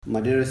My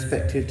dear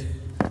respected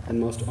and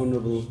most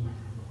honorable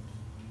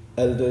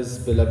elders,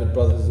 beloved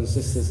brothers and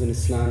sisters in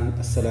Islam,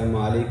 Assalamu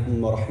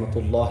alaikum wa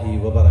rahmatullahi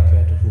wa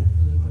barakatuhu.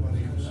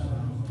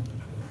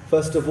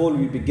 First of all,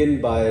 we begin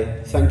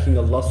by thanking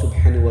Allah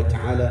subhanahu wa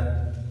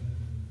ta'ala,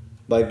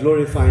 by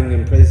glorifying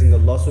and praising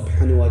Allah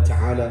subhanahu wa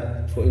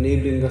ta'ala for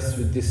enabling us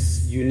with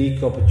this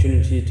unique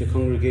opportunity to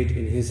congregate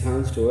in His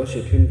house, to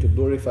worship Him, to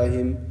glorify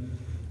Him,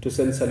 to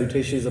send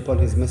salutations upon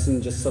His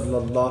Messenger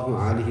sallallahu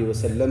alaihi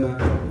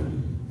wasallam.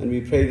 And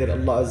we pray that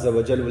Allah Azza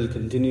wa Jal will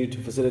continue to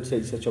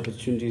facilitate such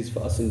opportunities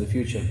for us in the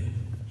future.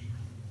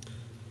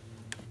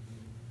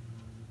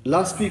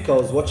 Last week I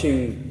was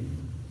watching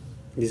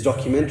this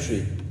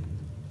documentary,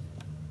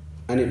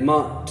 and it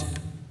marked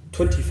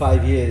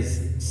 25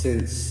 years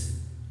since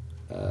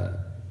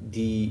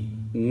the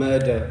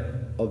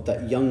murder of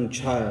that young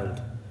child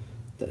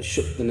that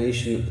shook the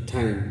nation at the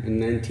time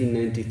in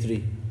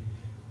 1993,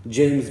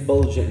 James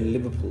Bulger in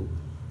Liverpool.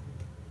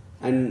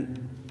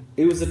 And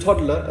it was a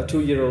toddler, a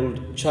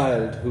 2-year-old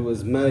child, who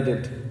was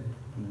murdered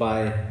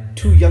by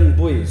two young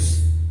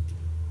boys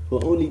who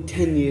were only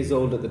 10 years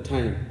old at the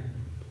time,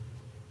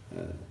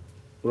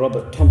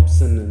 Robert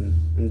Thompson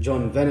and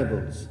John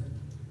Venables.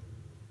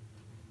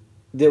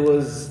 There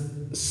was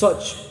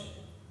such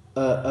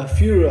a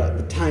furor at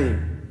the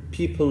time.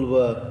 People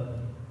were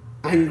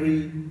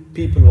angry,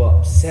 people were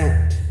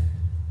upset.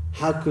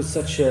 How could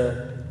such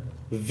a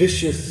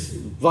vicious,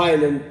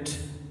 violent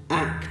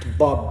act,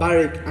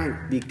 barbaric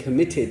act be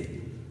committed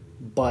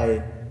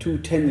by two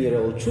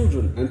 10-year-old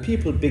children? And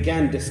people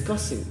began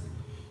discussing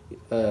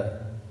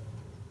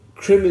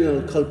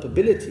criminal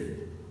culpability.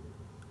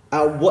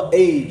 At what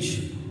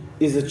age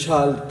is a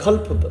child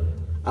culpable?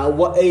 At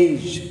what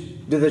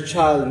age does a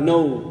child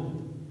know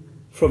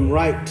from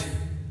right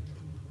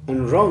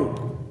and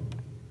wrong?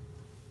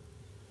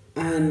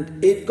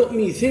 And it got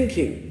me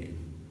thinking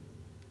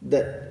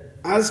that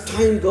as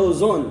time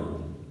goes on,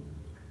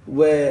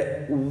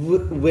 we're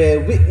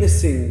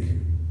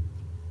witnessing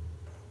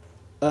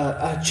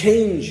a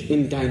change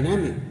in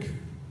dynamic.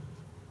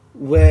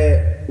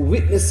 We're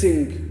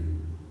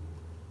witnessing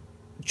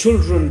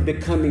children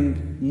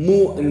becoming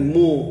more and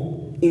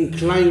more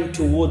inclined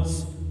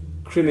towards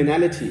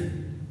criminality.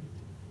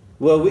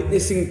 We're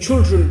witnessing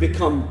children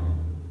become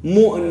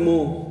more and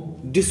more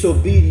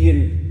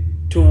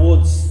disobedient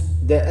towards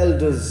their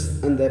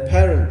elders and their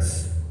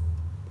parents.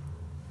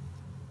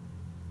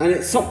 And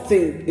it's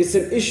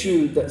an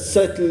issue that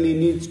certainly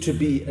needs to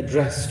be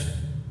addressed.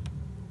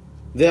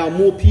 There are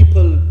more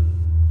people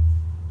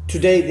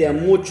today, there are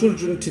more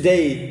children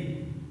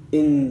today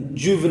in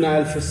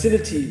juvenile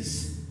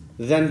facilities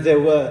than there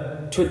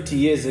were 20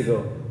 years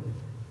ago.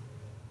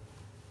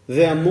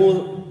 There are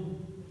more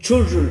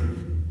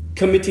children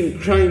committing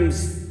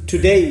crimes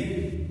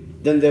today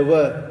than there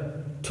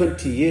were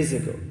 20 years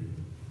ago.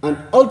 And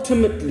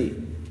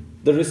ultimately,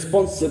 the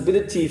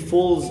responsibility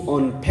falls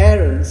on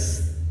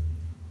parents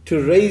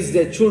to raise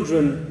their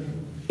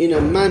children in a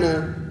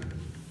manner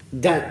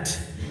that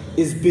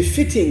is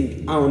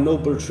befitting our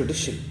noble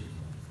tradition.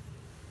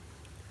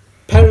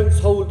 Parents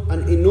hold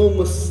an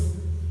enormous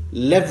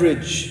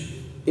leverage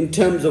in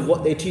terms of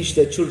what they teach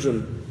their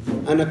children,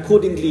 and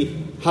accordingly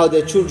how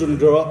their children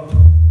grow up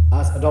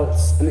as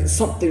adults. And it's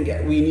something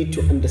that we need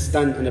to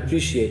understand and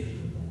appreciate.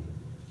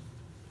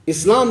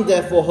 Islam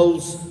therefore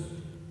holds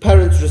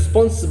parents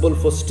responsible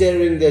for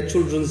steering their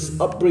children's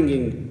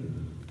upbringing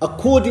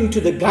according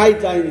to the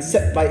guidelines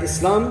set by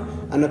Islam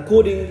and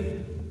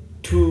according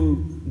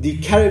to the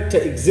character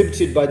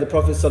exhibited by the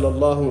Prophet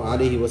sallallahu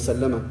alaihi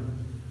wasallam.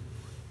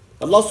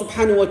 Allah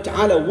subhanahu wa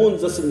ta'ala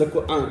warns us in the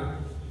Quran: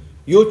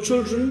 your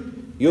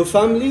children, your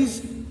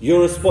families,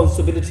 your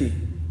responsibility.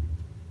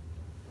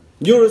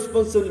 Your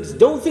responsibility.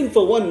 Don't think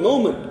for one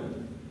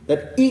moment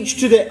that each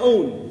to their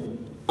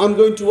own. I'm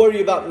going to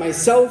worry about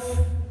myself.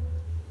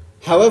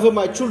 However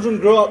my children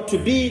grow up to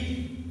be,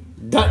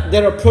 that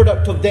they're a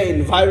product of their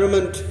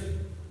environment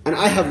and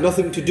I have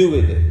nothing to do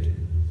with it.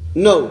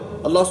 No,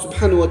 Allah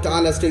subhanahu wa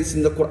ta'ala states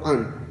in the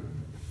Quran,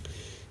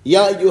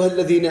 Ya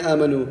ayyuhalladhina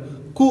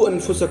amanu, ku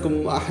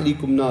anfusakum wa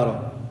ahlikum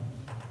nara.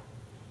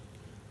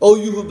 O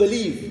you who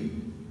believe,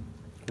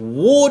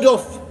 ward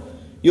off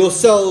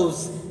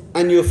yourselves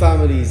and your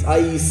families,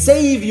 i.e.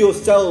 save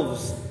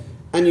yourselves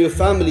and your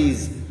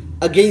families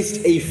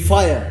against a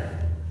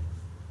fire.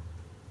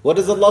 What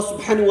does Allah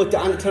subhanahu wa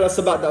ta'ala tell us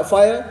about that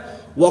fire?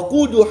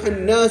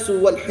 وَقُودُهَا النَّاسُ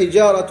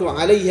وَالْحِجَارَةُ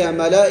عَلَيْهَا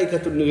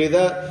مَلَائِكَةٌ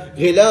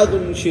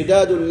غِلَاظٌ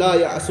شِدَادٌ لَا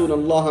يَعْصُونَ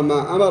اللَّهَ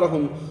مَا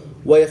أَمَرَهُمْ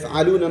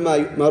وَيَفْعَلُونَ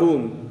مَا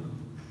يُؤْمَرُونَ.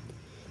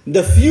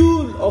 The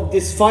fuel of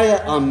this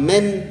fire are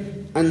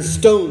men and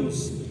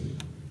stones,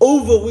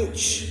 over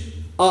which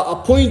are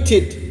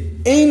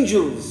appointed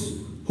angels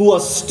who are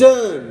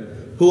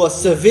stern, who are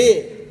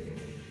severe.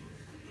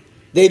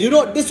 They do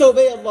not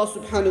disobey Allah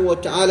subhanahu wa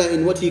ta'ala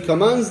in what He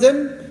commands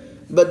them,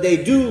 but they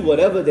do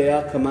whatever they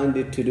are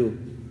commanded to do.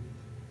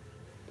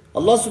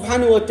 Allah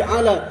subhanahu wa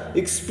ta'ala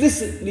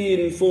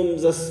explicitly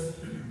informs us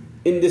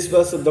in this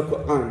verse of the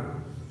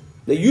Quran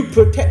that you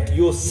protect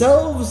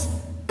yourselves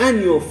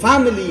and your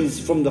families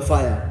from the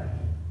fire.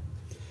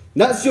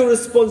 That's your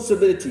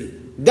responsibility.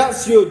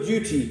 That's your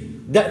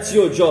duty. That's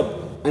your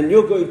job. And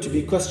you're going to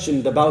be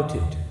questioned about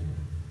it.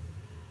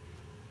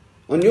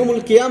 On Yawm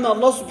al-Qiyamah,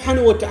 Allah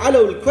subhanahu wa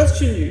ta'ala will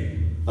question you.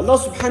 Allah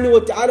subhanahu wa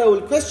ta'ala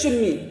will question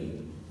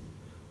me.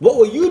 What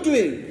were you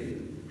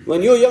doing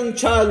when your young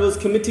child was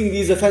committing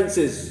these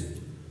offenses?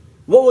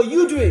 What were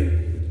you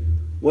doing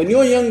when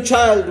your young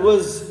child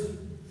was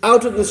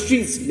out on the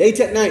streets late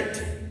at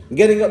night,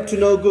 getting up to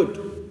no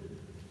good?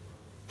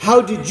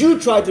 How did you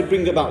try to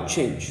bring about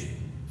change?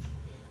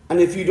 And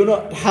if you do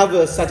not have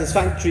a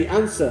satisfactory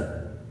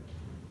answer,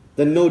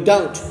 then no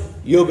doubt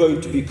you're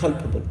going to be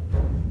culpable.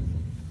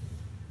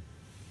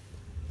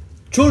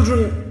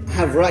 Children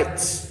have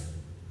rights,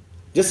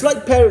 just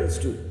like parents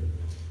do.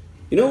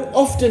 You know,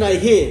 often I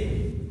hear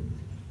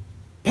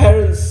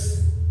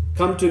parents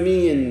come to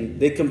me and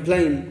they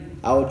complain,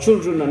 our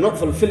children are not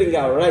fulfilling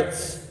our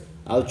rights.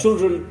 Our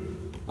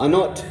children are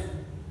not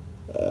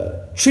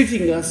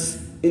treating us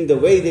in the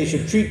way they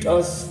should treat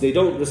us. They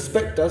don't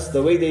respect us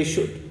the way they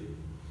should.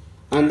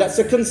 And that's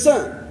a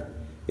concern.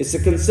 It's a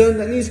concern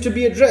that needs to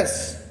be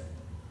addressed.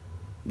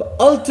 But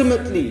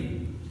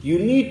ultimately, you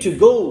need to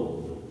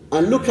go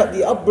and look at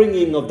the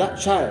upbringing of that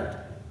child.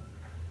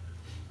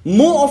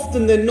 More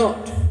often than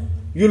not,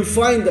 you'll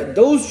find that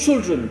those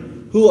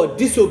children who are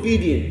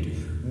disobedient,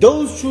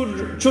 those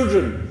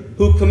children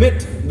who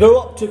grow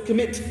up to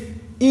commit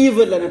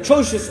evil and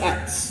atrocious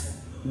acts,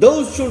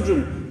 those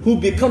children who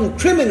become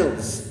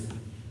criminals,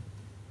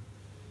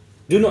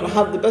 do not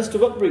have the best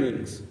of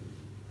upbringings.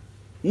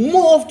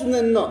 More often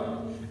than not,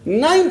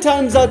 9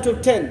 times out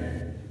of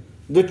 10,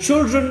 the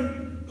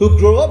children who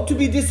grow up to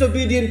be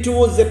disobedient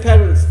towards their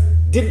parents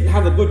didn't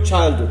have a good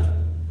childhood.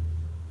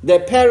 Their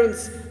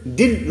parents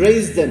didn't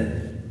raise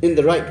them in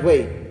the right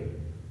way.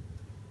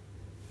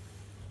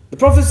 The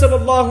Prophet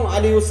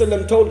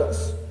ﷺ told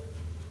us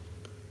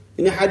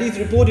in a hadith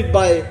reported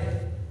by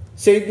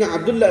Sayyidina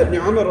Abdullah ibn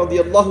Umar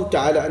radiyallahu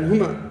ta'ala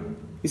anhuma,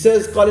 he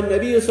says, قال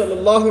النبي صلى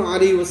الله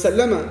عليه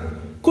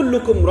وسلم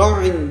كلكم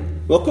راع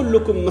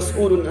وكلكم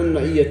مسؤول عن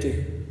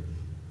رعيته.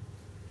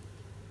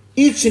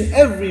 Each and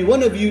every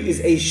one of you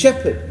is a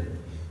shepherd,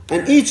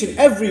 and each and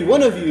every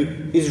one of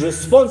you is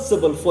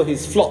responsible for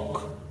his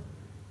flock.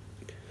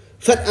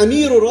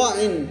 فَالْأَمِيرُ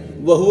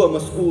رَاعٍ وَهُوَ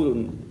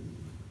مَسْئُولٌ.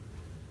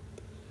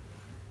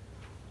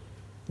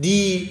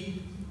 The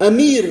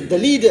Amir, the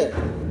leader,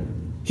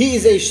 he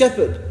is a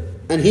shepherd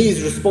and he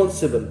is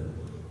responsible.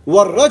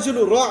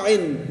 وَالرَّجُلُ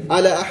رَاعٍ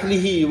عَلَى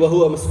أَهْلِهِ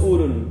وَهُوَ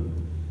مَسْئُولٌ.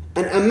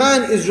 And a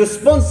man is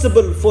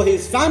responsible for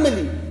his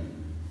family.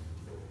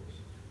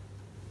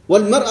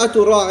 وَالْمَرْأَةُ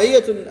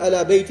رَاعِيَةٌ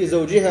عَلَى بَيْتِ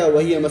زَوْجِهَا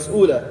وَهِيَ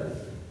مَسْئُولَةٌ.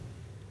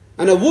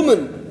 And a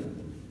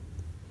woman,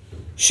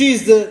 she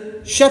is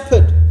the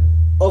shepherd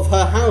of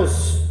her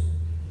house,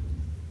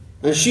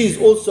 and she is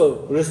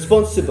also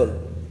responsible.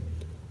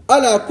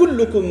 أَلَا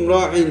كُلُّكُمْ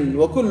رَاعٍ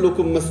وَكُلُّكُمْ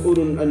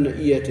مَسْئُولٌ عَنْ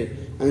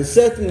رَعِيَّتِهِ. And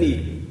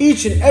certainly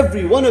each and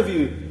every one of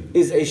you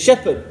is a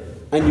shepherd,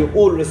 and you're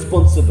all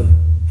responsible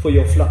for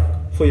your flock.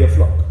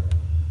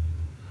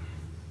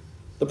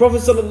 The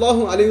Prophet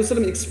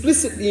ﷺ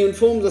explicitly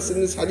informs us in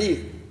this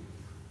hadith,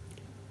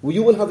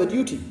 you will have a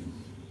duty.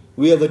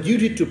 We have a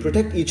duty to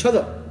protect each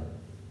other.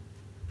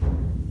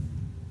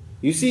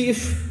 You see,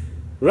 if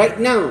right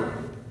now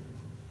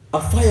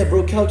a fire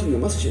broke out in the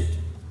masjid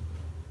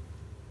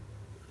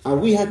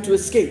and we had to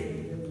escape,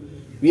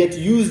 we had to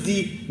use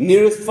the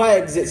nearest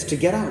fire exits to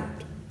get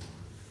out,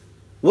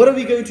 what are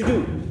we going to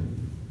do?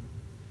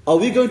 Are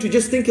we going to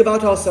just think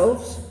about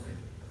ourselves,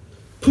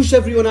 push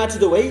everyone out of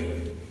the way,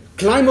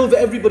 climb over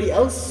everybody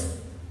else,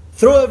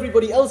 throw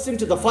everybody else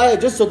into the fire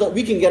just so that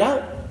we can get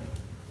out?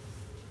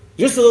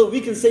 Just so that we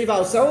can save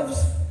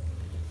ourselves?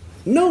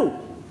 No.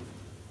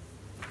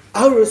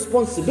 Our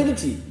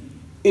responsibility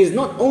is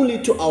not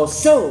only to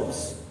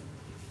ourselves,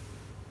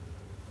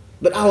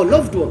 but our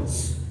loved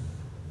ones.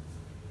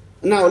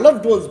 And our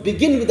loved ones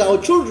begin with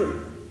our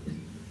children,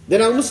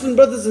 then our Muslim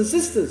brothers and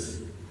sisters,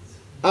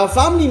 our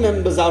family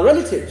members, our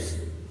relatives.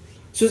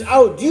 So it's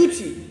our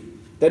duty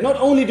that not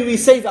only do we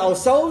save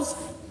ourselves,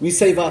 we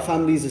save our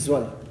families as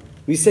well.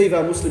 We save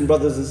our Muslim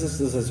brothers and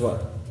sisters as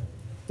well.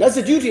 That's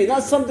a duty, and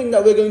that's something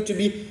that we're going to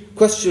be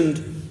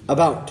questioned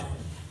about.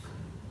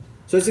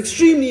 So it's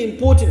extremely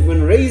important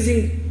when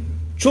raising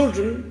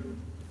children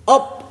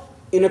up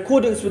in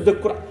accordance with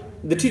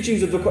the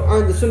teachings of the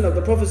Quran, the Sunnah of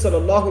the Prophet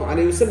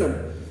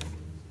ﷺ,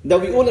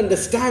 that we all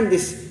understand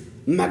this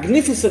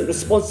magnificent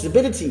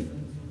responsibility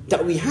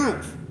that we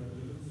have.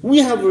 We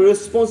have a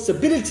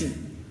responsibility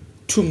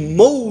to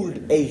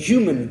mold a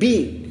human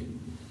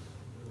being.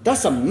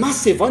 That's a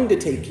massive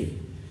undertaking,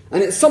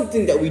 and it's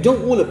something that we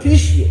don't all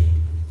appreciate.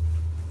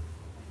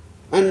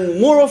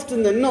 And more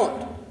often than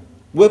not,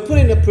 we're put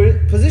in a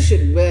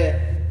position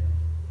where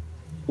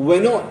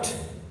we're not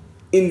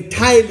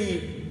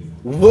entirely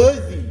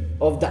worthy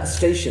of that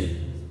station.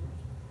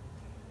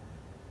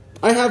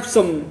 I have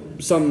some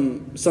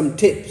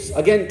tips,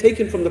 again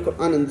taken from the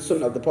Quran and the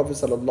Sunnah of the Prophet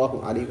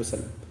sallallahu alaihi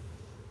wasallam.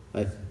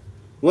 Right?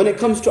 When it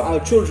comes to our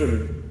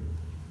children,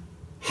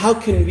 how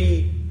can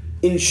we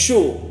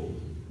ensure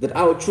that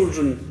our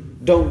children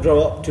don't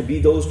grow up to be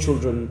those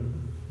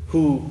children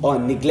who are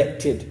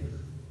neglected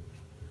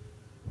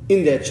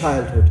in their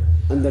childhood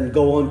and then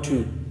go on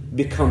to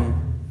become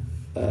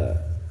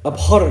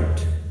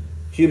abhorrent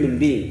human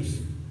beings.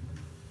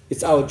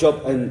 It's our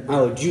job and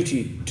our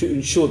duty to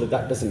ensure that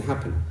that doesn't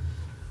happen.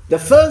 The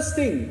first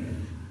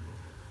thing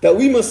that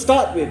we must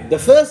start with, the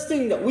first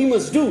thing that we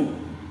must do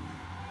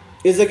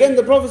is, again,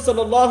 the Prophet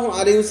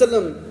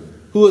ﷺ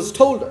who has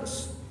told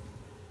us,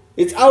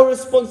 it's our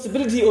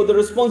responsibility or the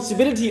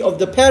responsibility of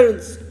the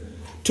parents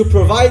to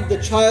provide the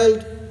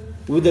child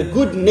with a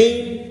good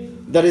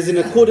name that is in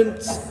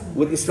accordance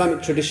with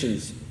Islamic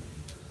traditions.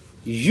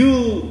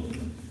 You'll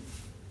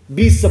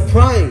be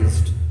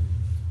surprised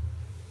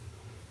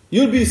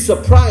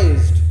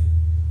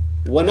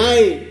when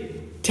I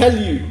tell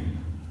you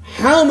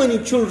how many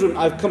children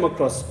I've come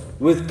across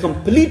with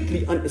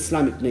completely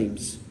un-Islamic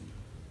names.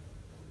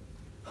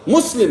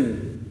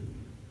 Muslim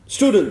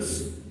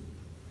students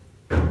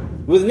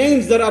with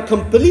names that are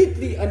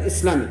completely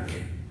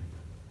un-Islamic.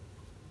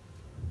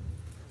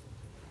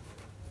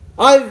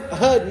 I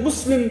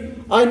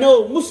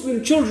know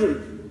Muslim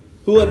children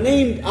who are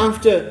named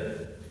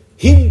after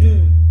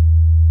Hindu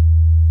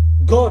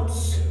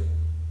gods.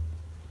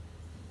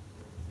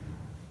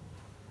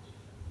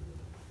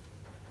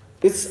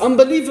 It's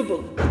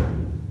unbelievable.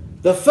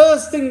 The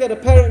first thing that a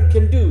parent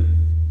can do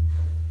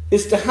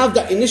is to have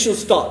that initial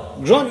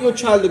start. Grant your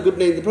child a good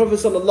name. The Prophet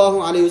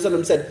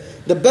ﷺ said,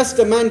 the best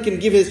a man can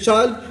give his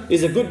child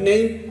is a good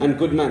name and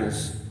good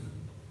manners.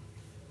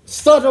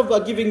 Start off by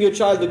giving your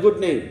child a good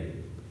name.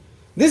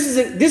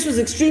 This was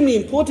extremely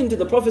important to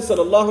the Prophet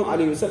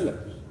ﷺ.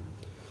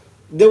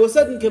 There were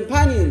certain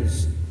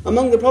companions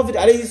among the Prophet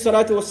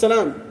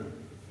ﷺ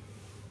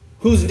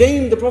whose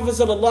name the Prophet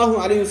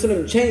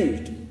ﷺ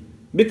changed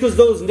because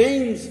those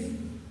names,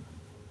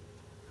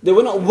 they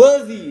were not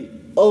worthy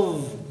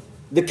of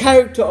the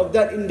character of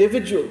that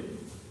individual.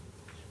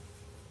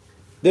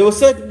 There were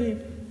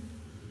certain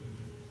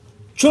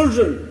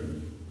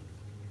children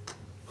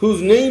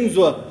whose names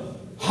were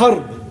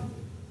Harb,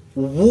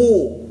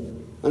 war,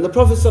 and the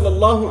Prophet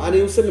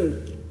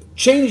ﷺ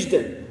changed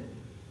them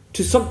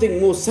to something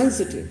more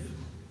sensitive,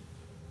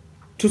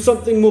 to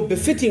something more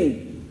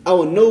befitting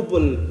our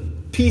noble,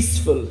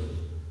 peaceful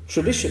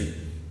tradition.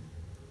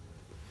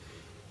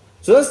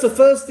 So that's the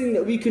first thing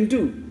that we can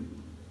do.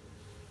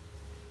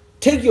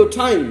 Take your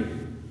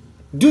time,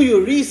 do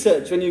your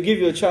research when you give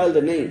your child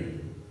a name.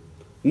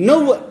 Know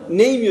what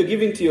name you're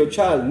giving to your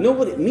child, know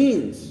what it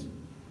means.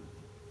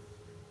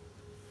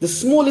 The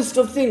smallest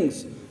of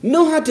things,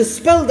 know how to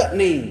spell that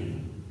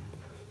name,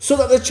 so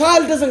that the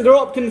child doesn't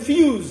grow up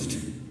confused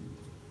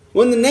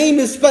when the name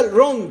is spelled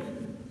wrong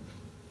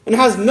and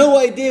has no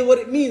idea what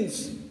it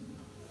means.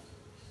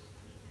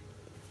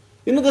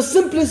 You know, the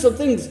simplest of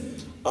things.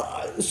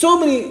 So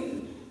many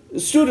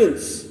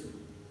students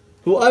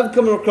who I've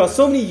come across,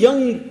 so many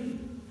young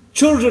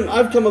children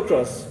I've come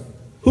across,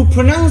 who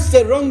pronounce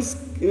their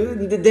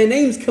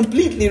names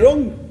completely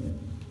wrong.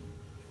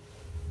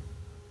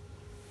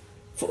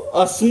 For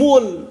a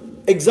small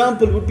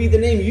example would be the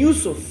name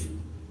Yusuf.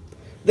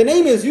 The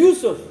name is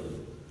Yusuf,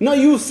 not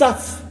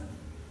Yusuf,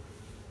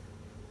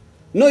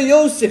 not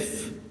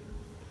Yosef.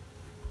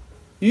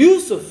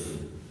 Yusuf.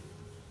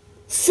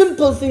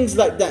 Simple things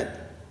like that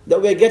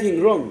we're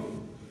getting wrong.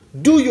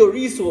 Do your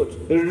research.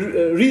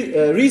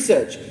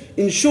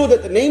 Ensure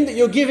that the name that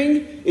you're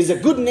giving is a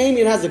good name,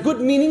 it has a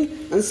good meaning,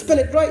 and spell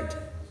it right.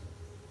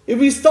 If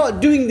we start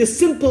doing the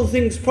simple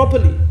things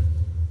properly,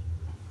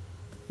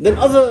 then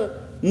other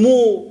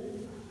more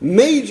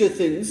major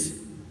things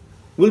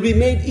will be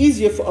made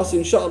easier for us,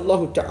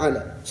 insha'Allah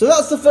ta'ala. So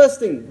that's the first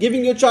thing,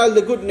 giving your child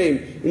a good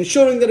name,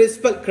 ensuring that it's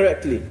spelled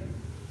correctly.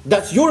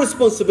 That's your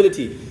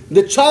responsibility.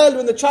 The child,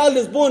 when the child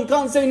is born,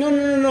 can't say,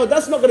 no,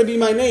 that's not going to be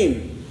my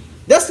name.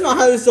 That's not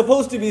how it's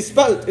supposed to be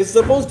spelled. It's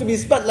supposed to be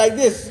spelled like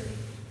this.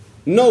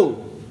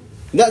 No,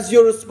 that's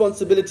your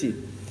responsibility.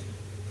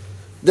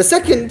 The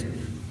second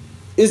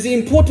is the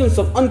importance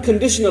of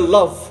unconditional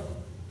love.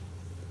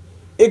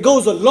 It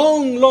goes a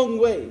long, long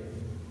way.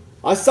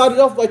 I started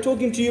off by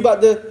talking to you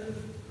about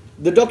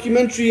the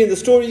documentary and the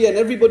story, and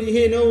everybody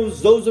here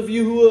knows, those of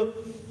you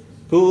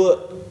who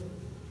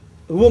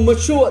were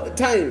mature at the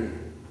time,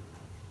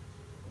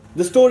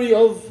 the story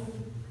of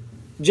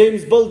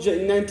James Bulger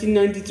in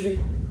 1993.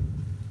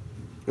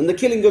 And the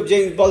killing of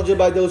James Bulger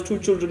by those two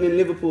children in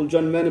Liverpool,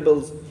 John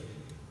Venables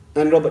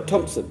and Robert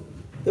Thompson.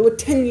 They were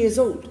 10 years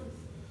old.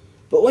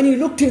 But when you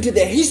looked into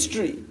the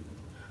history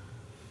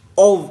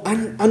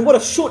and what a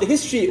short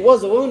history it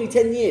was of only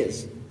 10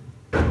 years,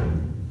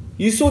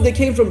 you saw they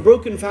came from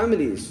broken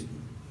families.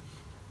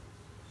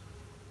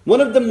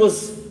 One of them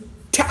was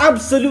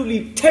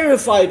absolutely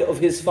terrified of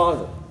his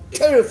father.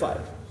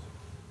 Terrified.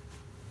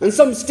 And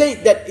some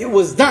state that it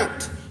was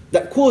that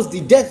caused the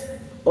death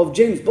of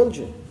James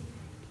Bulger.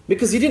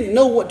 Because he didn't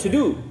know what to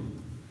do.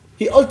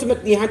 He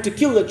ultimately had to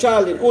kill the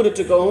child in order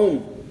to go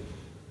home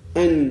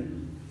and,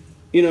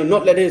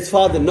 not let his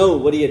father know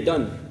what he had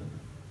done.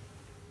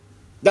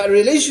 That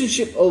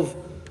relationship of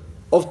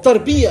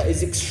tarbiyah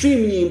is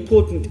extremely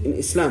important in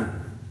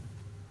Islam.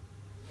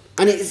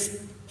 And it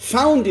is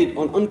founded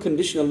on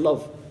unconditional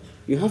love.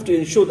 You have to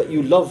ensure that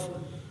you love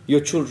your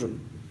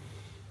children.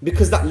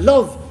 Because that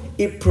love,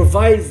 it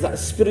provides that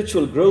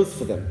spiritual growth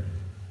for them.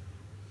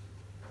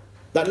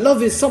 That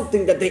love is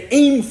something that they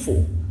aim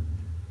for.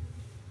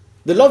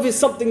 The love is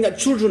something that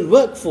children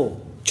work for.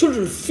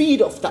 Children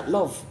feed off that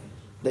love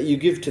that you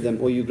give to them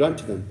or you grant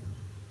to them.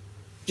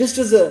 Just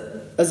as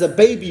a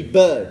baby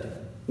bird.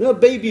 You know, a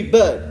baby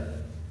bird,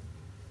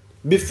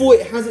 before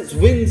it has its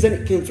wings and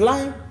it can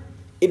fly,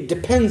 it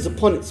depends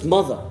upon its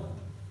mother.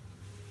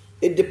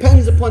 It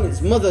depends upon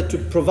its mother to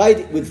provide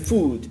it with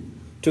food,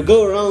 to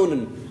go around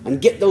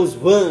and get those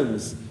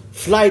worms,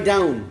 fly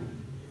down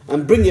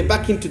and bring it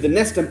back into the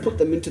nest and put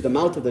them into the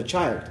mouth of the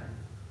child.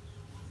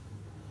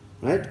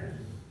 Right?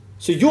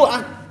 So you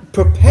are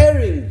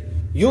preparing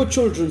your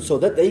children so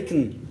that they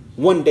can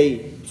one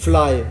day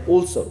fly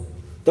also.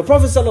 The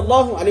Prophet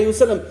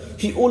ﷺ,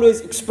 he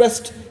always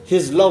expressed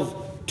his love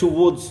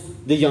towards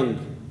the young.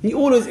 He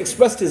always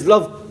expressed his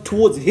love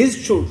towards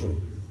his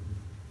children.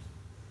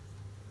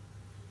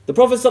 The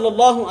Prophet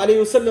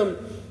ﷺ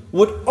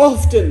would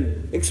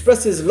often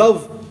express his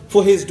love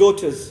for his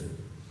daughters.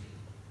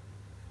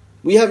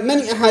 We have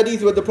many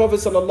ahadith where the Prophet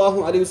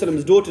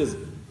ﷺ's daughters,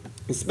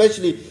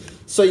 especially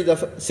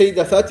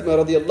Sayyidah Fatima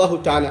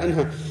radiallahu ta'ala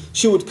anha,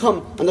 she would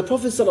come and the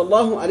Prophet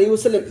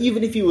ﷺ,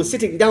 even if he was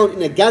sitting down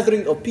in a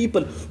gathering of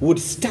people, would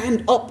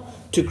stand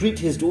up to greet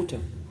his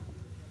daughter.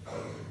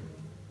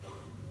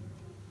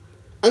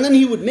 And then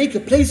he would make a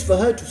place for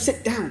her to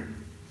sit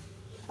down.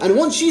 And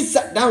once she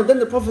sat down, then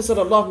the Prophet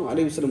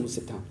ﷺ would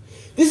sit down.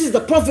 This is the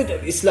Prophet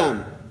of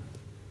Islam.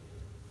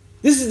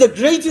 This is the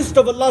greatest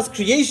of Allah's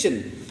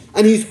creation.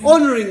 And he's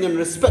honoring and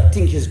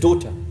respecting his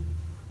daughter.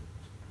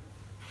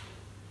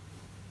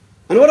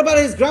 And what about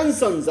his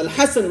grandsons,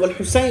 Al-Hasan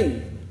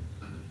wal-Hussain?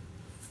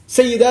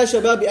 Sayyida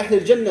Shababi Ahl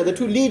al-Jannah, the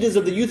two leaders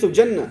of the youth of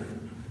Jannah.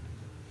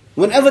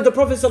 Whenever the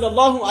Prophet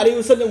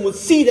ﷺ would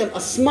see them, a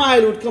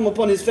smile would come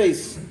upon his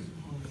face.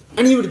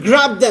 And he would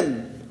grab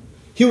them.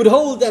 He would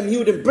hold them, he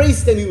would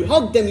embrace them, he would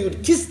hug them, he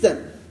would kiss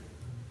them.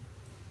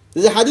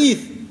 There's a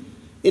hadith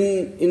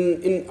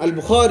in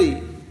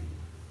al-Bukhari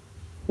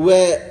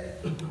where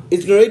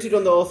it's narrated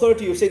on the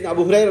authority of Sayyidina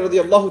Abu Hurairah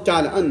radiallahu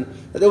ta'ala an,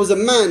 that there was a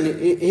man,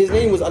 his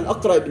name was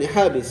Al-Aqra ibn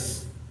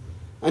Habis.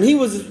 And he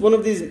was one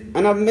of these,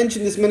 and I've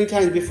mentioned this many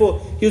times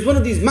before, he was one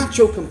of these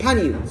macho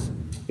companions,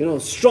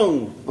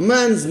 strong, a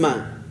man's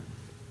man.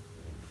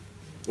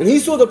 And he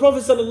saw the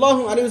Prophet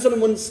ﷺ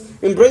once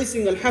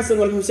embracing Al-Hasan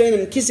wal-Hussain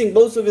and kissing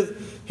both of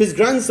his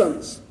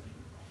grandsons.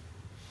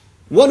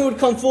 One would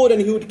come forward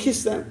and he would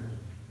kiss them.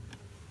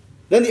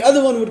 Then the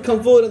other one would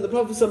come forward and the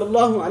Prophet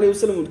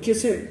ﷺ would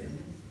kiss him.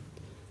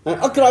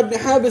 And Aqra ibn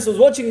Habis was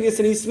watching this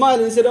and he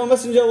smiled and he said, "O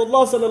Messenger of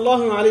Allah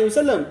sallallahu alayhi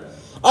wasallam,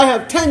 I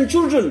have 10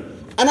 children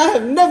and I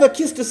have never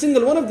kissed a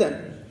single one of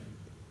them."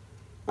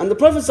 And the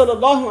Prophet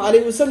sallallahu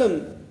alayhi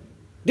wasallam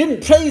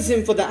didn't praise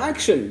him for the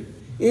action.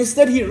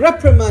 Instead, he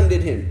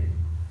reprimanded him.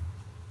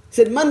 He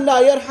said, "Man la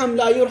yarham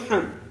la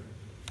yurham."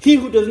 He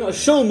who does not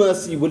show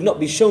mercy will not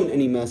be shown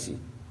any mercy.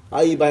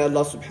 I.e. by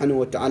Allah subhanahu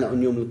wa ta'ala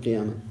on Yawm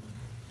al-Qiyamah.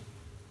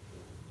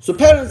 So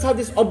parents have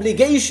this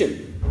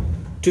obligation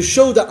to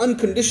show the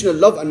unconditional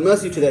love and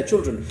mercy to their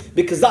children,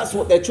 because that's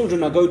what their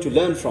children are going to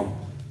learn from.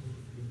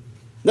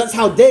 That's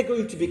how they're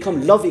going to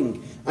become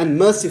loving and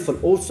merciful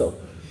also.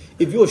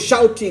 If you're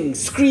shouting,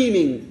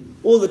 screaming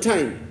all the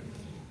time,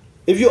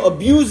 if you're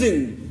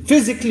abusing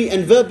physically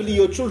and verbally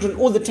your children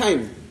all the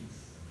time,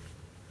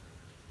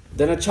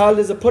 then a child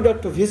is a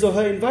product of his or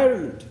her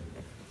environment.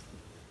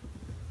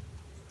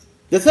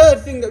 The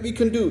third thing that we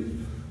can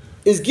do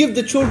is give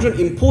the children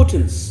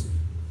importance,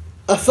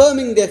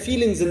 affirming their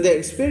feelings and their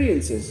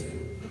experiences.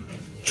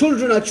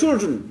 Children are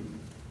children.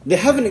 They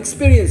haven't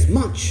experienced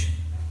much,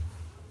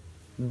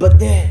 but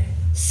they're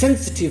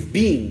sensitive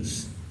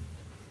beings.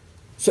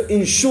 So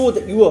ensure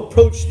that you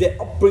approach their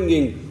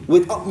upbringing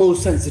with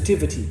utmost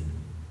sensitivity.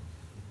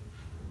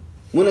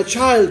 When a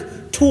child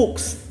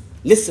talks,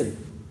 listen.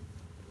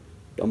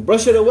 Don't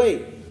brush it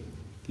away.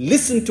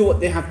 Listen to what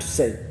they have to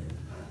say.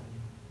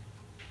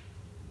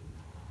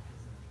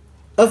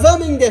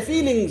 Affirming their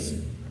feelings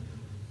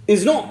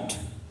is not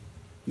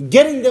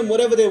getting them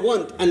whatever they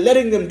want and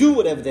letting them do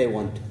whatever they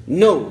want.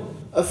 No.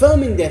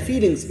 Affirming their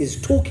feelings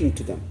is talking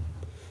to them,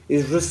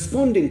 is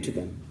responding to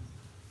them,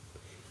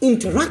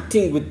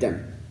 interacting with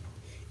them,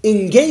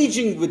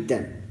 engaging with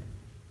them.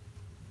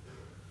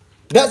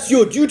 That's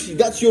your duty,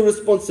 that's your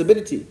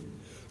responsibility.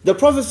 The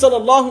Prophet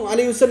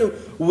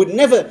ﷺ would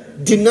never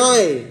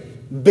deny,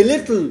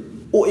 belittle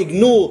or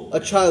ignore a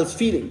child's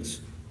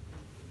feelings.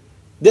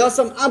 There are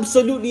some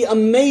absolutely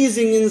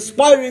amazing,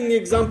 inspiring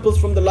examples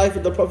from the life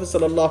of the Prophet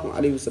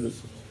ﷺ.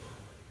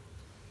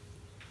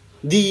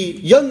 The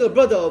younger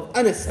brother of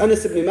Anas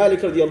ibn Malik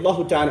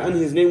radiallahu ta'ala, and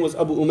his name was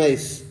Abu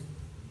Umais.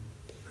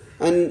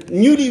 And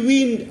newly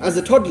weaned as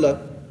a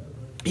toddler,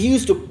 he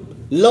used to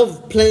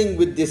love playing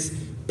with this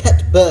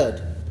pet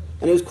bird.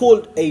 And it was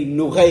called a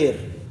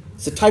nughair.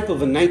 It's a type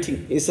of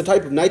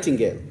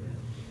nightingale.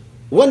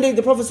 One day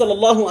the Prophet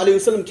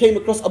ﷺ came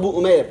across Abu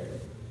Umair.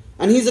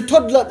 And he's a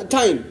toddler at the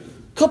time.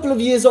 couple of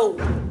years old.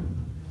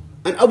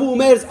 And Abu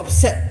Umair is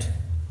upset.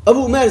 Abu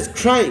Umair is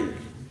crying.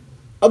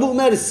 Abu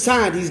Umair is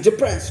sad, he's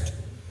depressed.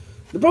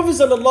 The Prophet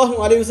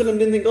ﷺ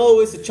didn't think,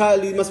 oh, it's a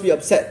child, he must be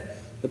upset.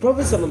 The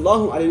Prophet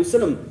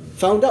ﷺ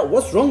found out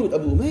what's wrong with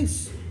Abu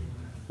Umair.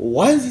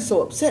 Why is he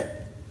so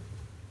upset?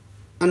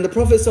 And the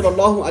Prophet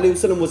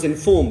ﷺ was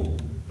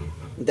informed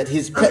that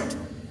his pet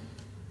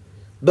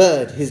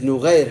bird, his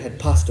Nughair, had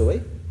passed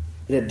away.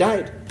 It had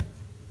died.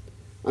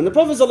 And the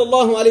Prophet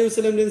ﷺ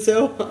didn't say,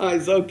 oh,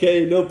 it's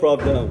okay, no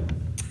problem.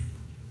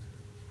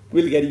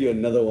 We'll get you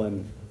another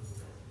one.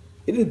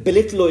 He didn't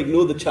belittle or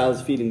ignore the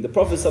child's feeling. The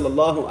Prophet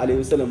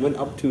ﷺ went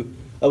up to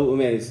Abu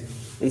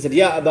Umair and said,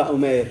 Ya Abu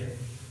Umair,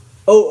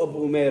 oh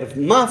Abu Umair,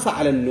 ma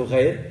fa'ala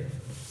al-Nughair?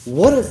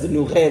 What has the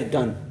Nughair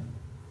done?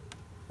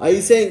 Are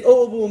you saying,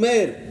 oh Abu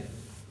Umair,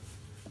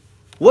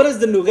 what has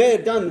the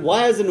Nughair done?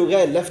 Why has the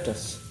Nughair left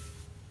us?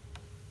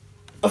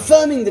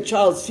 Affirming the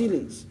child's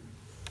feelings.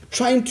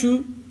 Trying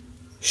to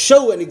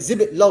show and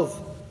exhibit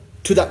love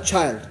to that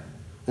child.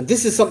 And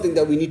this is something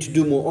that we need to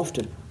do more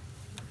often.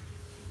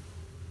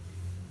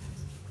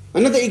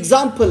 Another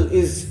example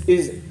is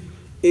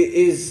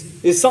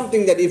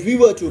something that if we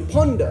were to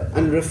ponder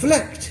and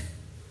reflect,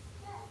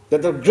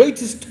 that the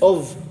greatest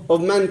of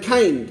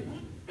mankind,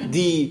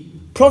 the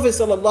Prophet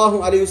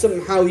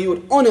ﷺ, how he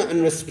would honor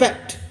and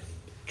respect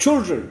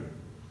children.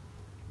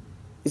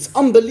 It's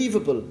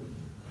unbelievable.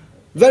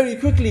 Very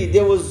quickly,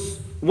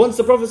 once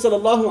the Prophet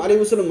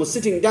ﷺ was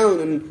sitting down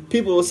and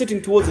people were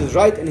sitting towards his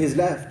right and his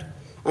left.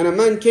 And a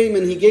man came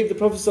and he gave the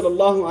Prophet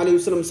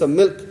ﷺ some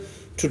milk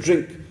to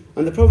drink.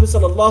 And the Prophet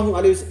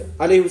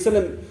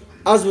ﷺ,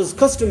 as was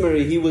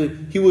customary, he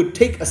would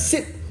take a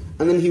sip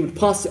and then he would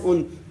pass it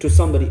on to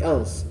somebody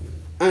else.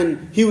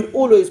 And he would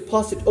always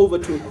pass it over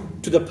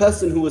to the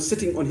person who was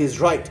sitting on his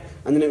right,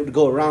 and then it would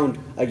go around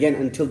again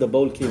until the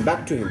bowl came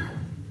back to him.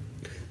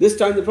 This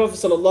time the Prophet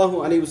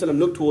ﷺ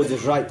looked towards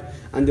his right,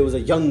 and there was a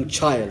young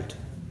child,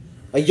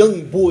 a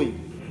young boy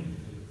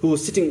who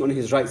was sitting on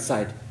his right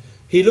side.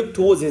 He looked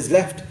towards his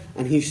left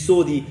and he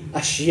saw the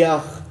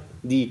ashyakh,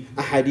 the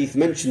ahadith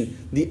mentioned,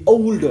 the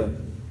older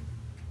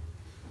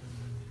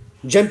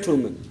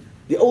gentlemen,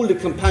 the older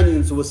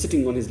companions who were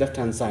sitting on his left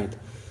hand side.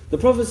 The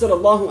Prophet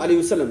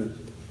ﷺ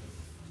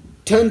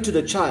turned to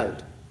the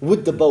child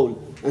with the bowl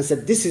and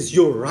said, this is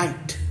your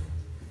right,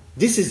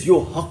 this is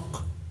your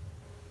haqq,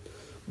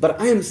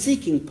 but I am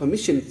seeking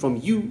permission from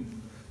you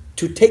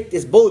to take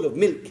this bowl of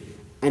milk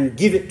and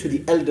give it to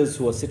the elders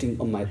who are sitting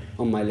on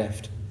my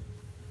left.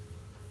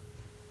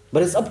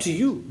 But it's up to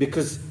you,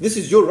 because this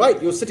is your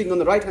right, you're sitting on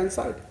the right hand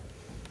side.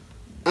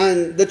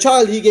 And the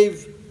child, he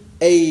gave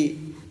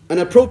an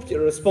appropriate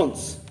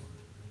response.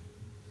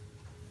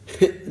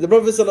 The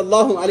Prophet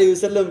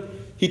ﷺ,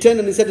 he turned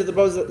and he said to the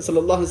Prophet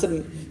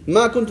ﷺ,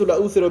 مَا كُنْتُ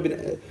لَأُوثِرُ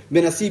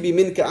بِنَصِيبِ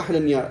مِنْكَ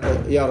أَحْلًا يَا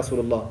رَسُولَ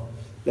اللَّهِ.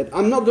 That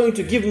I'm not going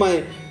to give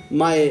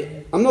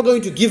I'm not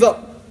going to give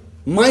up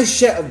my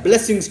share of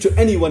blessings to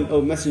anyone,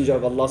 O Messenger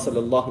of Allah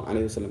sallallahu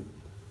alayhi wa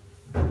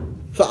sallam.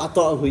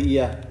 فَأَعْطَاهُ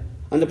إِيَّهُ.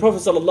 And the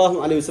Prophet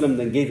ﷺ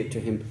then gave it to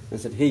him and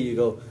said, here you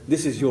go,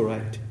 this is your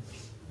right.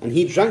 And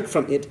he drank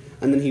from it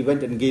and then he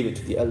went and gave it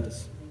to the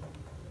elders.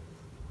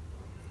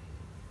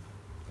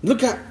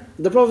 Look at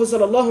the Prophet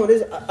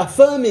ﷺ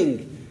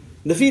affirming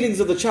the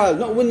feelings of the child,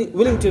 not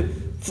willing to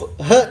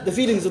hurt the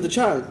feelings of the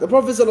child. The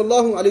Prophet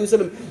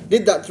ﷺ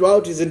did that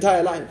throughout his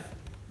entire life.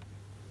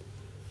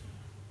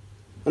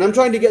 And I'm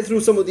trying to get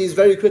through some of these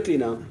very quickly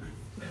now.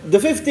 The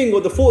fifth thing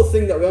or the fourth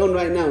thing that we're on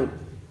right now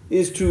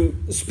is to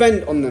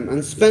spend on them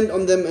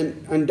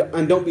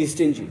and don't be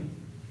stingy.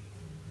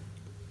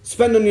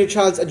 Spend on your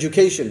child's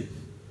education.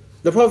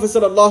 The Prophet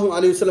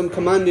ﷺ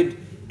commanded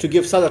to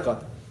give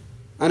sadaqah.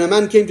 And a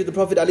man came to the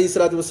Prophet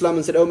ﷺ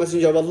and said, O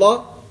Messenger of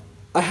Allah,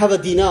 I have a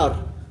dinar.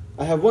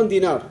 I have 1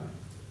 dinar.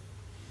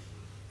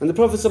 And the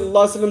Prophet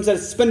ﷺ said,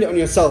 spend it on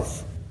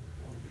yourself.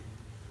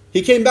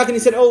 He came back and he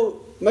said,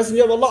 Oh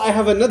Messenger of Allah, I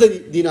have another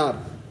dinar.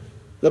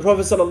 The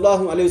Prophet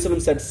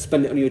ﷺ said,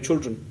 spend it on your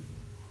children.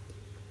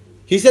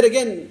 He said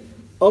again,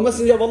 O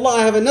Messenger of Allah,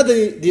 I have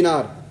another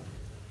dinar.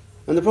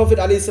 And the Prophet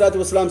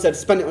ﷺ said,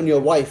 spend it on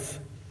your wife.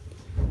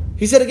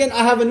 He said again,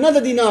 I have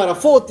another dinar, a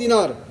 4th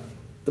dinar.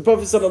 The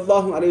Prophet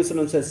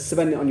ﷺ said,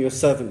 spend it on your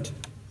servant.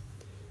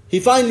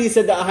 He finally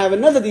said that I have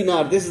another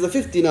dinar, this is the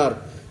 5th dinar.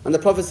 And the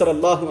Prophet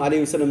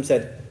ﷺ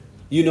said,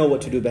 you know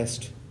what to do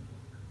best.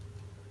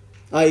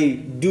 I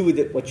do with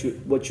it what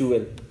you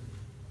will.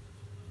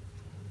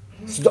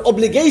 So the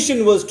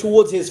obligation was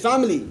towards his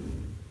family.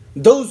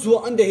 Those who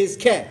are under his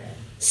care,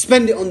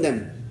 spend it on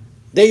them.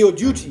 They're your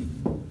duty.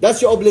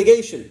 That's your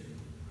obligation.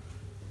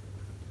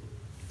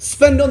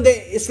 Spend on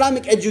their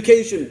Islamic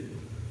education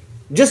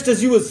just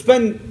as you would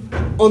spend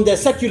on their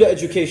secular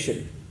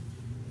education.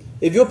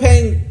 If you're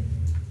paying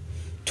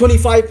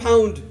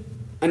 £25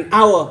 an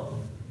hour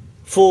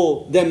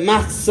for their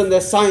maths and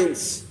their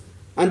science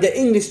and their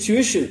English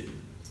tuition,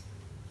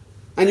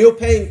 and you're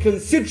paying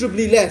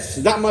considerably less,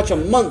 that much a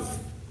month,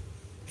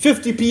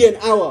 50p an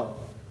hour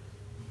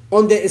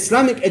on their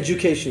Islamic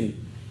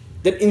education,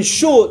 then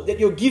ensure that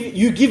you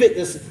give it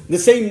the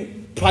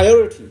same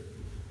priority.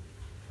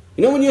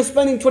 You know, when you're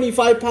spending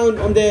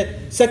 £25 on their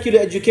secular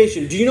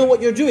education, do you know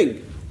what you're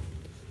doing?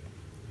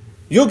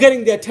 You're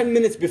getting there 10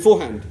 minutes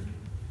beforehand.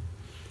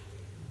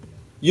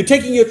 You're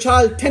taking your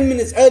child 10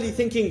 minutes early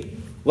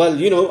thinking, well,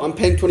 you know, I'm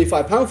paying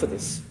 £25 for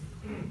this.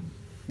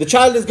 The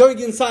child is going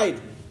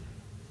inside.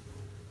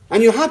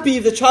 And you're happy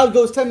if the child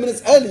goes 10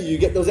 minutes early, you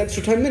get those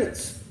extra 10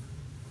 minutes.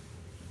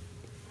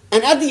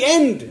 And at the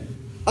end,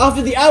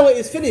 after the hour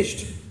is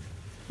finished,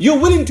 you're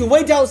willing to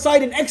wait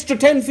outside an extra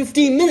 10,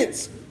 15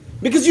 minutes.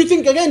 Because you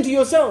think again to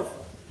yourself,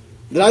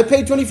 that I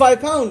paid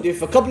 £25.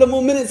 If a couple of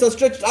more minutes are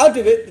stretched out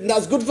of it, then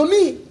that's good for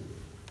me.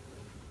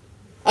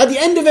 At the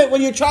end of it,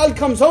 when your child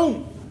comes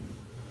home,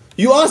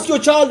 you ask your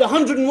child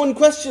 101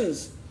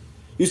 questions.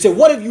 You say,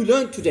 what have you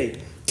learned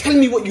today? Tell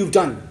me what you've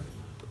done.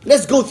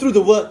 Let's go through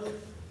the work.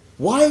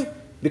 Why?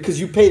 Because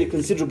you paid a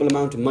considerable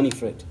amount of money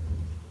for it.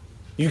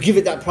 You give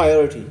it that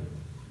priority.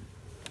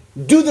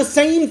 Do the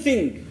same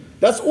thing.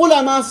 That's all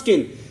I'm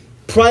asking.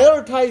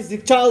 Prioritize the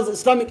child's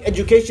Islamic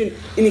education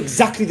in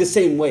exactly the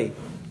same way.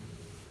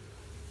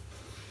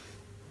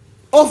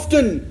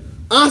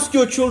 Often ask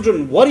your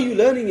children, what are you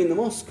learning in the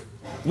mosque?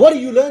 What are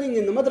you learning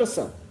in the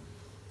madrasa?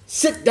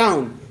 Sit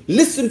down,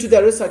 listen to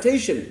their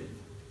recitation.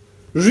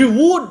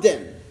 Reward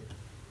them.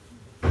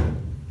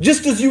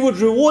 Just as you would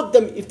reward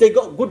them if they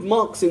got good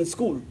marks in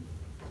school.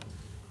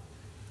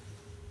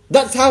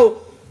 That's how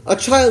a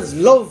child's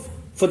love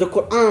for the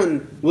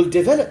Quran will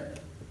develop.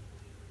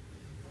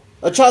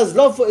 A child's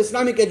love for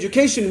Islamic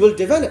education will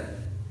develop.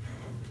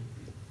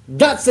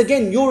 That's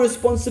again your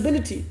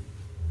responsibility.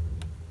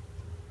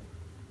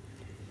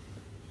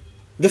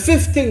 The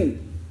fifth thing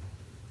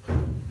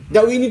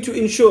that we need to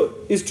ensure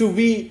is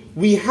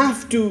we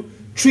have to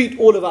treat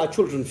all of our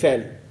children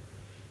fairly.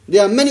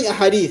 There are many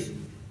ahadith.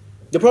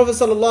 The Prophet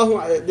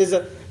there's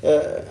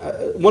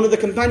one of the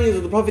companions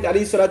of the Prophet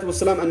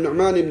ﷺ,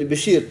 An-Nu'man ibn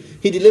Bashir,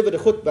 he delivered a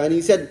khutbah and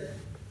he said,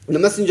 the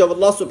Messenger of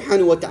Allah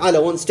subhanahu wa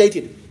ta'ala once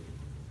stated,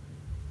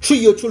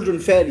 treat your children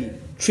fairly,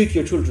 treat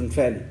your children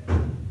fairly.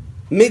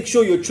 Make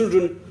sure your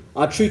children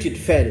are treated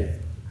fairly.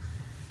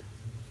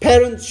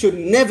 Parents should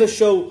never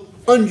show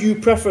undue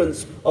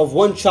preference of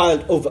one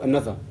child over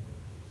another.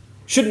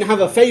 Shouldn't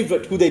have a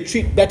favorite who they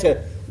treat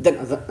better than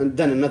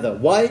another.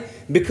 Why?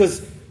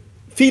 Because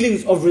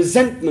feelings of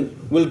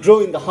resentment will grow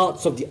in the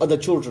hearts of the other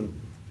children.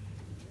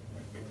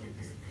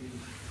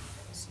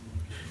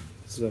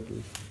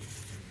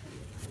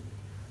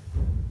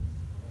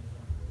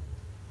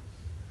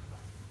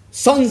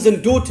 Sons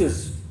and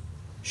daughters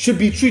should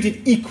be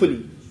treated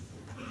equally.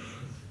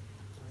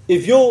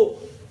 If you're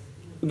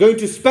going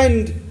to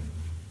spend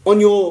on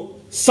your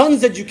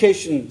son's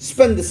education,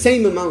 spend the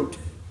same amount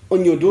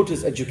on your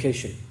daughter's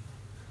education.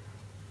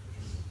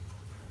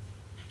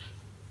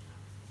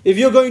 If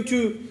you're going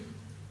to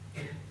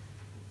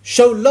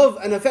show love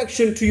and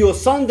affection to your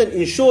son, then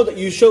ensure that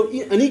you show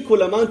an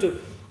equal amount of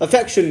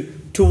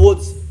affection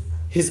towards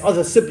his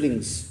other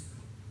siblings.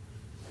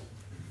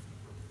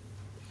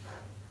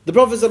 The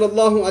Prophet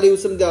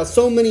ﷺ, there are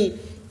so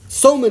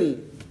many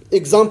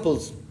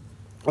examples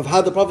of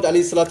how the Prophet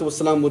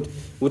ﷺ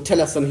would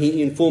tell us, and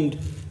he informed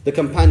the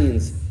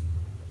companions,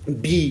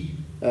 treat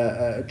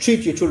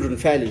your children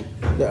fairly.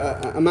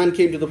 A man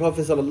came to the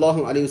Prophet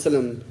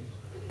ﷺ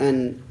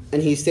and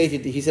he said,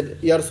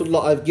 Ya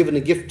Rasulullah, I've given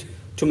a gift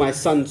to my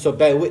son, so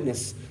bear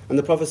witness. And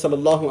the Prophet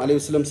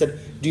ﷺ said,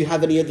 do you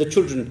have any other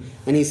children?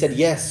 And he said,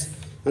 yes.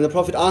 And the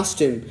Prophet asked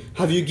him,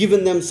 have you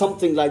given them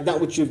something like that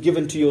which you've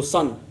given to your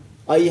son?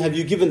 i.e., have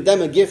you given them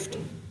a gift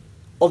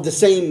of the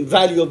same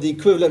value, of the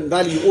equivalent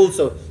value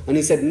also? And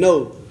he said,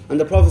 no. And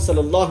the Prophet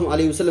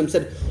ﷺ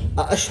said,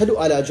 Ashhadu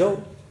ala jawr,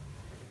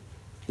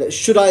 that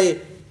should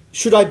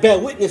I bear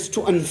witness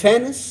to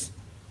unfairness?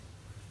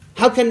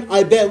 How can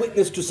I bear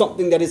witness to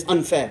something that is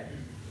unfair?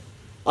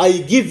 I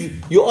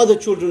give your other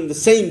children the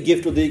same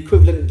gift or the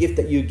equivalent gift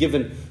that you've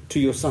given to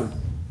your son.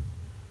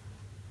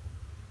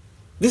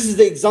 This is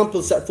the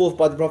example set forth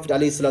by the Prophet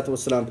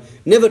ﷺ.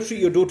 Never treat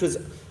your daughters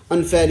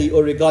unfairly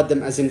or regard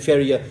them as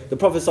inferior. The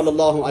Prophet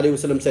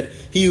ﷺ said,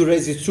 he who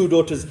raises two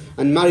daughters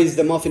and marries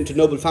them off into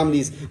noble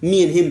families,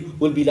 me and him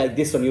will be like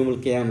this on Yawm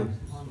al-Qiyamah.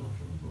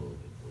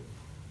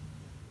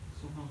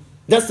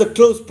 That's the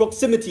close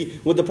proximity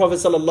with the Prophet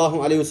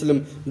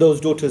ﷺ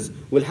those daughters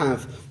will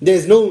have. There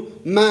is no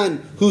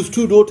man whose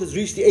two daughters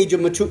reach the age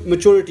of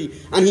maturity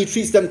and he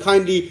treats them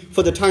kindly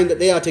for the time that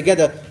they are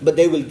together, but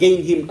they will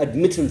gain him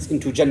admittance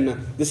into Jannah.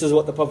 This is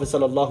what the Prophet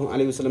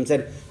ﷺ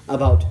said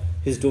about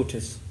his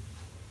daughters,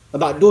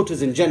 about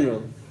daughters in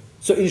general.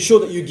 So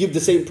ensure that you give the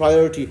same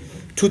priority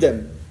to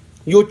them.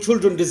 Your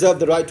children deserve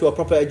the right to a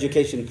proper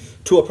education,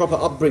 to a proper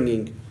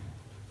upbringing.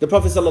 The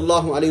Prophet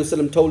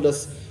ﷺ told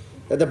us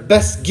that the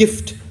best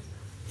gift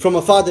from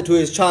a father to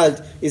his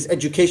child is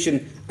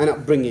education and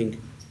upbringing.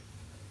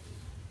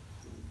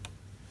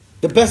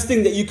 The best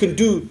thing that you can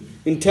do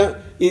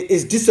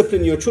is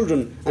discipline your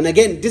children, and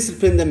again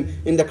discipline them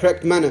in the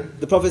correct manner.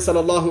 The Prophet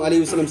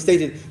ﷺ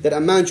stated that a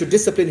man should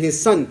discipline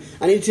his son,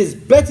 and it is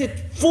better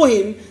for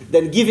him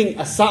than giving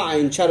a sa'a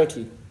in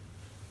charity,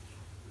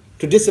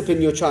 to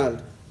discipline your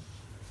child.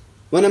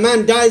 When a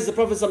man dies, the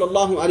Prophet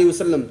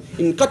ﷺ,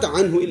 in qata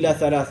anhu illa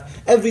thalath,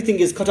 everything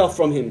is cut off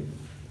from him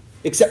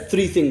except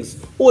three things.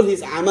 All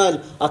his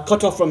a'mal are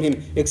cut off from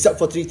him except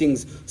for three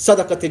things.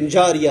 Sadaqatin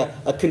jariyah,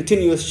 a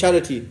continuous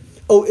charity.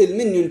 Or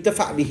ilmin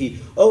yuntafa' bihi,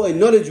 or a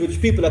knowledge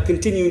which people are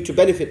continuing to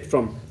benefit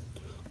from.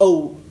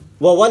 Or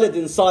wa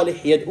waladin salih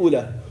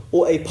yad'ula,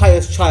 or a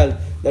pious child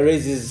that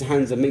raises his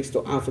hands and makes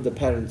dua for the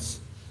parents.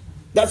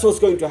 That's what's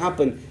going to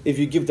happen if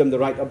you give them the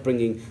right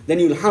upbringing. Then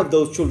you'll have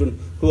those children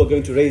who are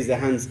going to raise their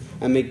hands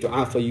and make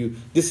dua for you.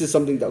 This is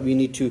something that we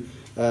need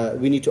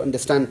to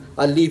understand.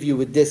 I'll leave you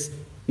with this.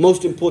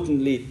 Most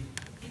importantly,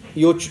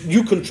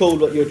 you control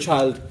what your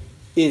child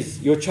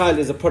is. Your child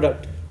is a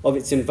product of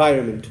its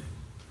environment.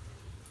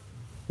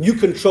 You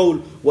control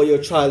what your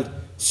child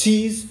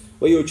sees,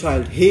 what your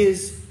child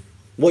hears,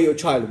 what your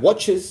child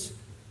watches.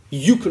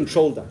 You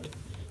control that.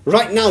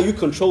 Right now you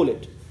control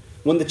it.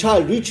 When the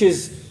child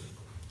reaches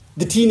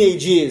the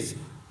teenage years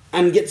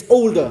and gets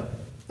older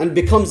and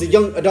becomes a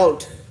young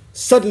adult,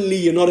 suddenly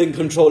you're not in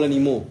control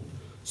anymore.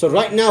 So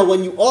right now,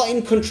 when you are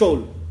in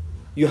control,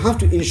 you have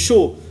to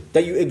ensure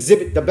that you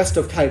exhibit the best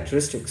of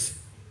characteristics.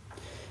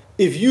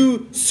 If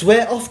you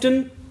swear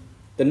often,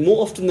 then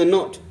more often than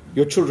not,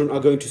 your children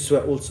are going to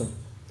swear also.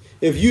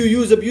 If you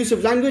use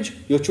abusive language,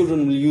 your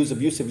children will use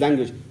abusive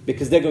language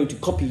because they're going to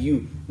copy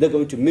you, they're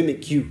going to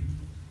mimic you.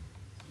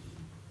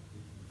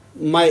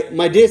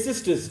 My dear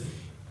sisters,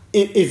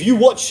 if you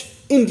watch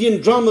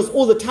Indian dramas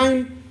all the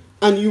time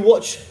and you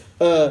watch,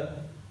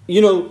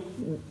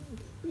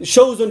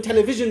 shows on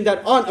television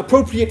that aren't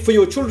appropriate for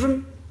your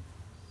children,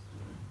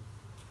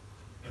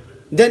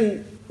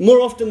 then more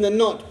often than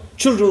not,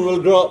 children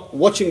will grow up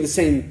watching the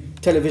same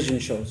television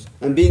shows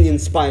and being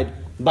inspired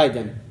by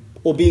them,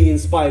 or being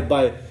inspired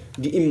by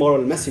the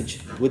immoral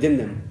message within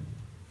them.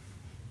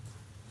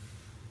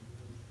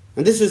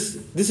 And this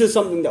is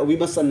something that we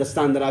must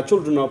understand, that our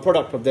children are a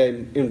product of their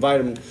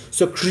environment.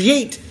 So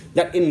create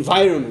that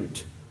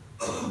environment,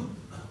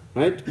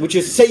 right, which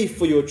is safe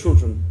for your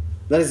children.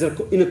 That is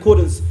in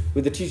accordance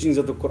with the teachings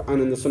of the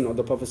Quran and the Sunnah of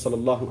the Prophet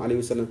sallallahu alaihi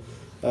wasallam.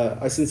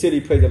 I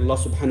sincerely pray that Allah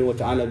subhanahu wa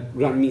ta'ala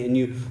grant me and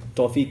you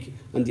tawfiq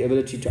and the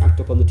ability to act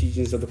upon the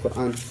teachings of the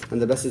Quran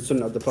and the blessed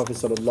Sunnah of the Prophet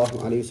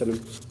sallallahu alaihi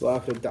wasallam. Wa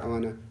akhir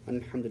da'wana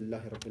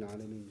alhamdulillahi rabbil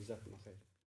alameen. Jazakumullah khair.